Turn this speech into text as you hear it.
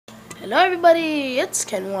Hello everybody, it's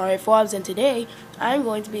Ken Warrior Forbes, and today I'm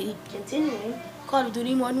going to be continuing Call of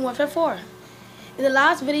Duty Modern Warfare 4. In the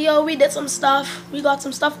last video we did some stuff, we got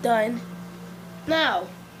some stuff done. Now,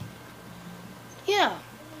 yeah,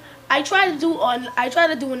 I tried to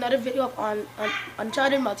do another video on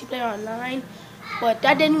Uncharted multiplayer online, but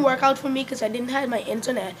that didn't work out for me because I didn't have my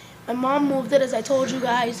internet. My mom moved it, as I told you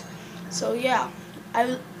guys. So yeah,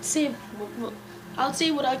 I'll see I'll see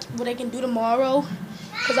what I can do tomorrow,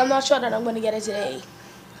 because I'm not sure that I'm going to get it today.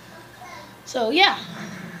 So yeah.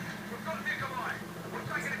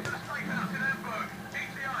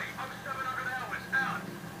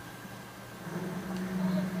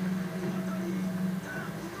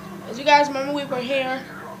 As you guys remember, we were here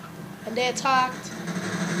and they attacked.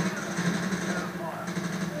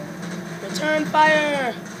 Return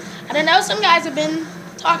fire. And I know some guys have been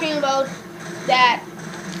talking about that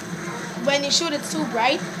when you shoot it's too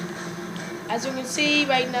bright. As you can see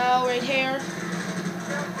right now, right here,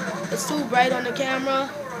 it's too bright on the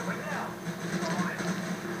camera.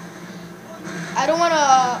 I don't want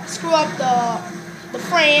to screw up the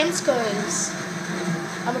frames because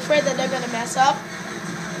I'm afraid that they're going to mess up.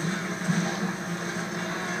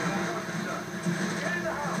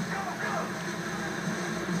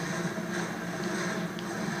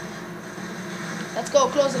 Let's go,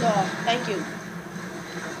 close the door. Thank you.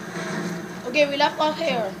 Okay, we left off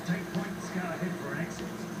here.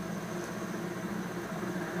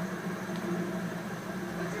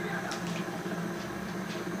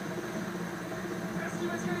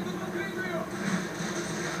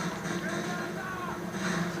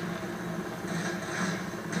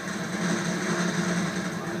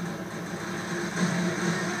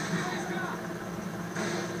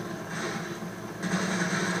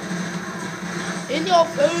 In your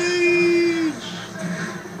face!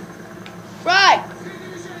 Right!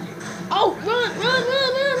 Oh, run!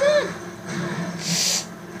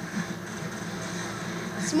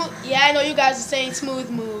 Smooth. Yeah, I know you guys are saying smooth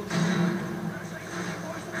move.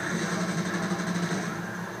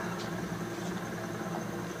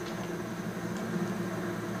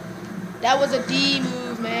 That was a D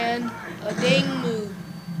move, man. A ding move.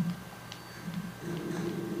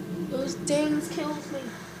 Those dings kills me.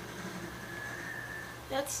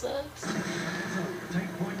 That sucks. Come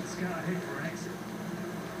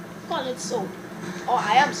on, it's soap. Oh,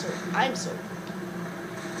 I am soap. I'm soap.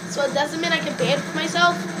 So it doesn't mean I can pay it for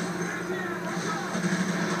myself?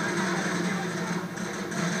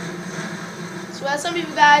 So as some of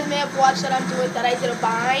you guys may have watched that I did a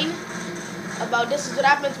Vine about this is what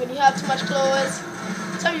happens when you have too much clothes.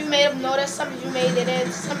 Some of you may have noticed, some of you may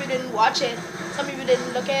didn't, some of you didn't watch it, some of you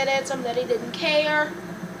didn't look at it, some of you didn't care.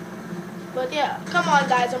 But yeah, come on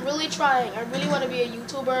guys, I'm really trying. I really want to be a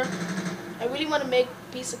YouTuber. I really want to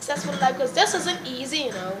be successful in life, because this isn't easy,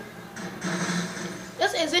 you know.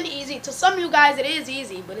 This isn't easy. To some of you guys it is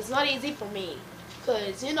easy, but it's not easy for me.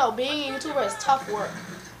 Because, you know, being a YouTuber is tough work.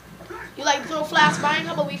 You like to throw flashbang?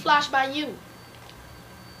 How about we flashbang you?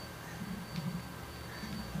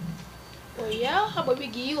 Oh yeah? How about we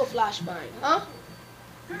give you a flashbang, huh?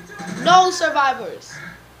 No survivors.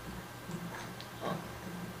 Oh.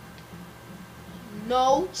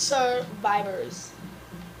 No survivors.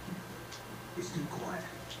 It's too quiet.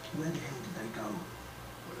 Where the hell did they go?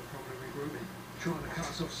 Well, they're probably regrouping, trying to cut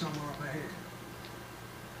us off somewhere up ahead.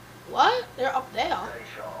 What? They're up there.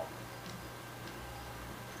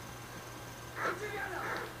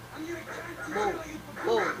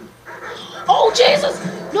 Whoa. Oh Jesus!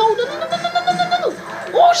 No!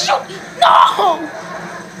 Oh shoot! No!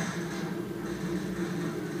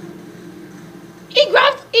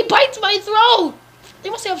 He bites my throat! They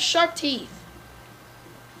must have sharp teeth.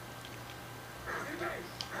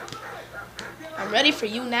 I'm ready for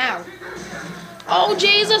you now. Oh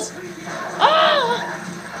Jesus! Ah!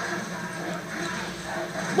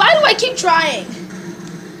 Why do I keep trying?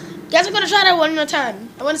 Guess I'm gonna try that one more time.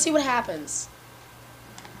 I wanna see what happens.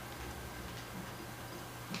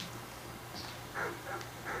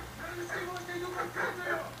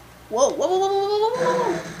 Whoa.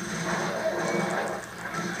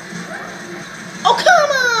 Oh,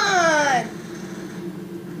 come on!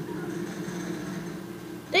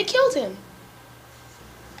 They killed him.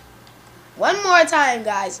 One more time,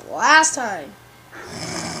 guys. Last time.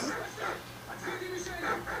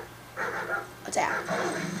 Attack.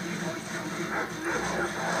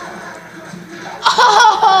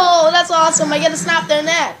 Oh, that's awesome. I get to snap their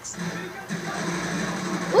necks.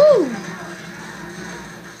 Woo!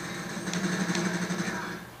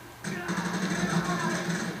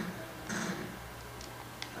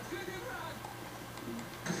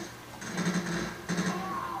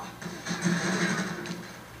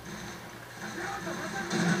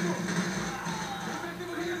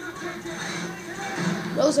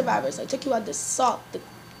 Hello survivors, I took you out the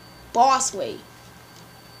boss way.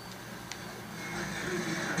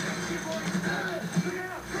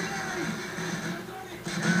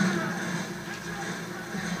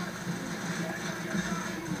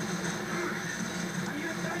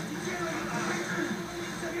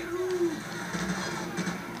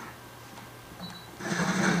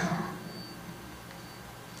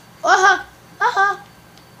 Aha! Aha!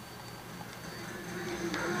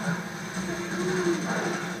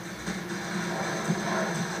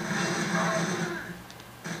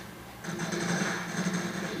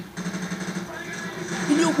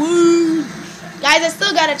 Guys, I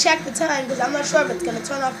still gotta check the time because I'm not sure if it's gonna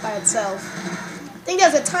turn off by itself. I think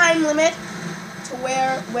there's a time limit to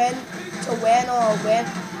when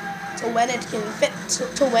it can fit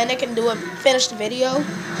to when it can do a finished video.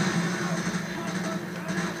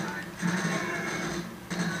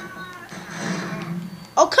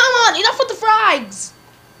 Oh, come on! Enough with the frags!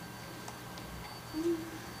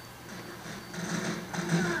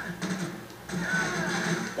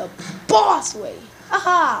 The boss way.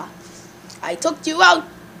 Haha! I took you out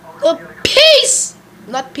the peace!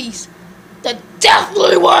 Not peace. The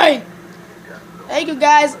deathly way! Thank you,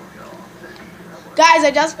 guys. Guys, I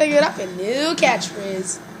just figured out a new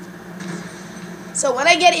catchphrase. So when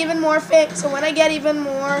I get even more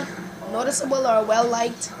noticeable or well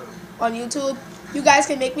liked on YouTube, you guys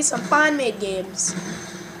can make me some fan-made games.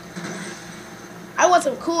 I want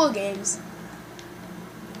some cool games.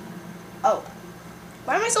 Oh,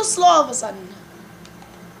 why am I so slow all of a sudden?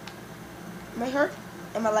 Am I hurt?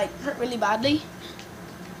 Am I like hurt really badly?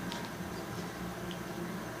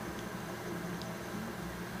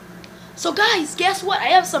 So guys, guess what? I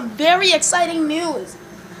have some very exciting news.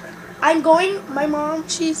 My mom,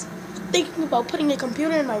 she's thinking about putting a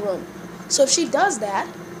computer in my room. So if she does that,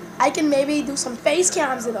 I can maybe do some face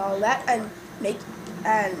cams and all that and make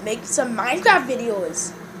some Minecraft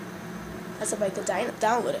videos. That's if I could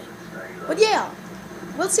download it. But yeah,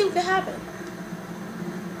 we'll see what can happen.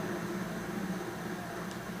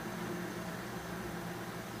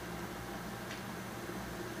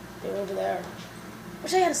 They're over there.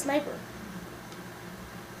 Wish I had a sniper.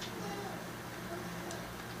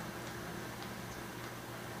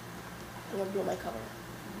 I'm gonna blow my cover.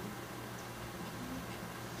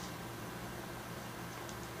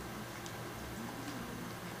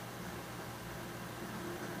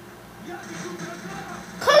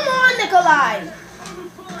 Come on, Nikolai!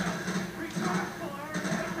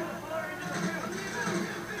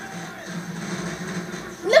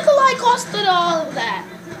 Nikolai costed all of that.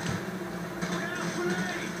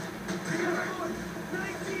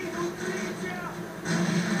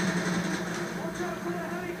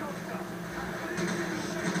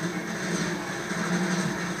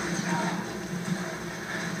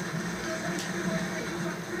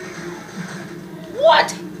 What?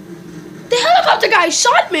 The helicopter guy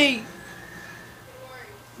shot me!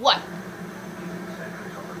 What?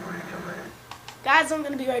 Guys, I'm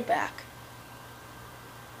gonna be right back.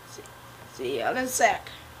 See you in a sec.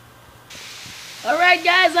 Alright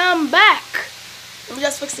guys, I'm back. Let me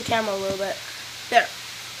just fix the camera a little bit. There.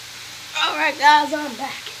 Alright guys, I'm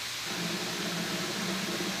back.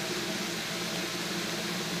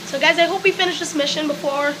 So guys, I hope we finish this mission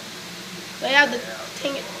before they have the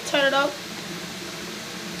thing turn it up.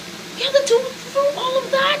 We have to do through all of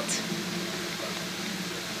that.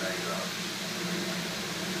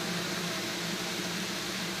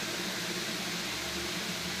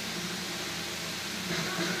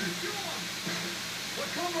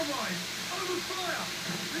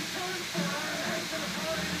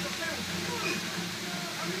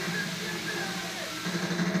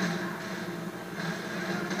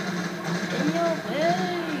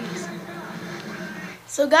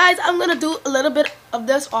 So guys, I'm gonna do a little bit of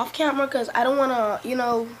this off camera because I don't wanna,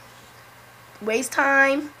 waste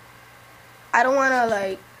time. I don't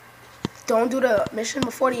wanna don't do the mission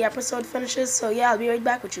before the episode finishes. So yeah, I'll be right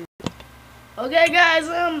back with you. Okay guys,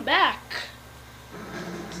 I'm back.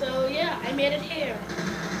 So yeah, I made it here.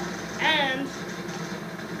 And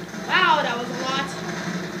wow, that was a lot.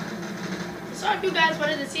 Sorry if you guys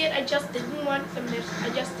wanted to see it. I just didn't want the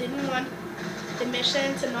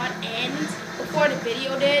mission to not end before the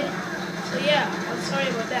video did. So yeah, I'm sorry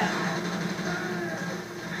about that.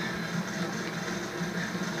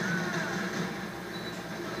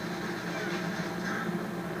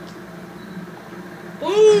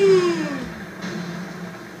 Boom!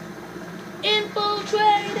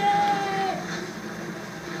 Infiltrated!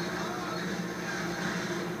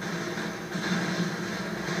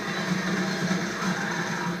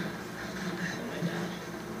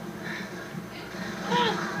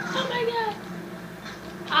 Oh my god!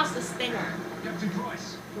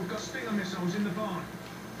 Stinger missiles in the barn.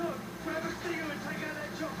 Look, grab a Stinger and take out that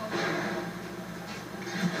chopper.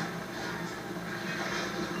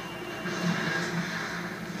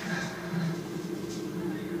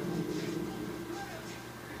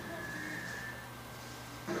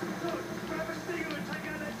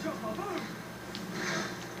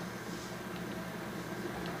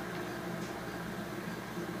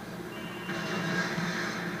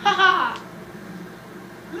 Haha!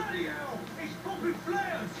 Bloody hell! He's popping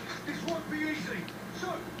flares! This won't be easy. So,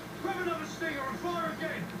 grab another Stinger and fire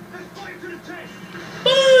again. Let's fight to the test.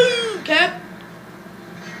 Boom! Cap.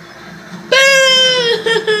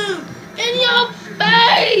 Boom! In your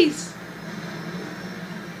face!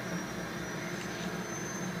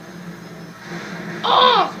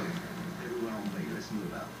 Oh! Everyone on me, let's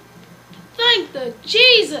move out. Thank the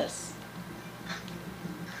Jesus!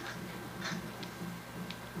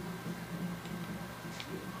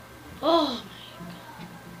 Oh my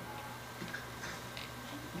God.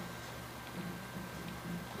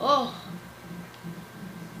 Oh.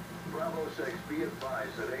 Bravo 6, be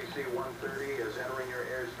advised that AC-130 is entering your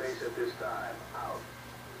airspace at this time. Out.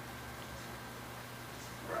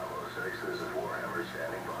 Bravo 6, this is Warhammer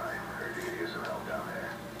standing by. Heard you could use some help down there.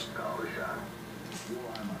 Call the shot.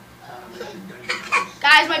 Warhammer, animation danger close.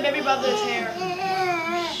 Guys, my baby brother's hair.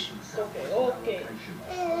 Okay, okay.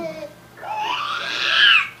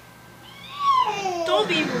 Don't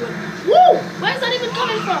be rude. Woo! Where's that even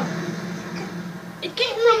coming from? It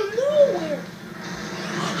came from nowhere.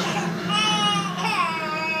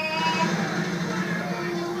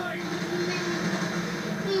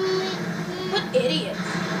 What idiots.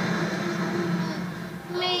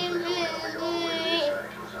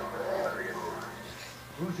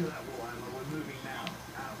 Roger that, Warhammer. We're moving now.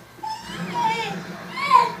 Out.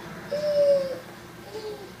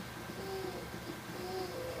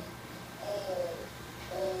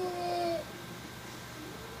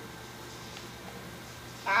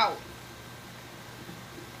 Ow.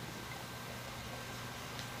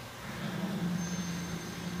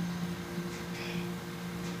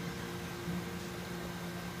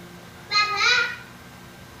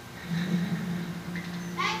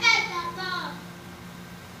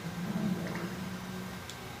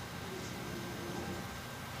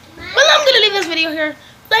 I'm gonna leave this video here.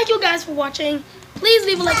 Thank you guys for watching. Please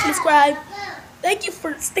leave a like, subscribe. Thank you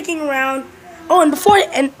for sticking around. Oh, and before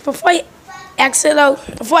I exit out,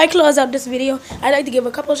 before I close out this video, I'd like to give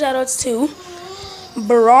a couple shout outs to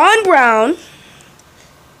Baron Brown,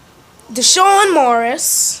 Deshaun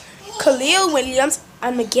Morris, Khalil Williams,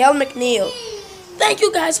 and Miguel McNeil. Thank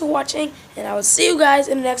you guys for watching, and I will see you guys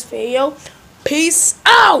in the next video. Peace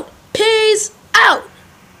out. Peace out.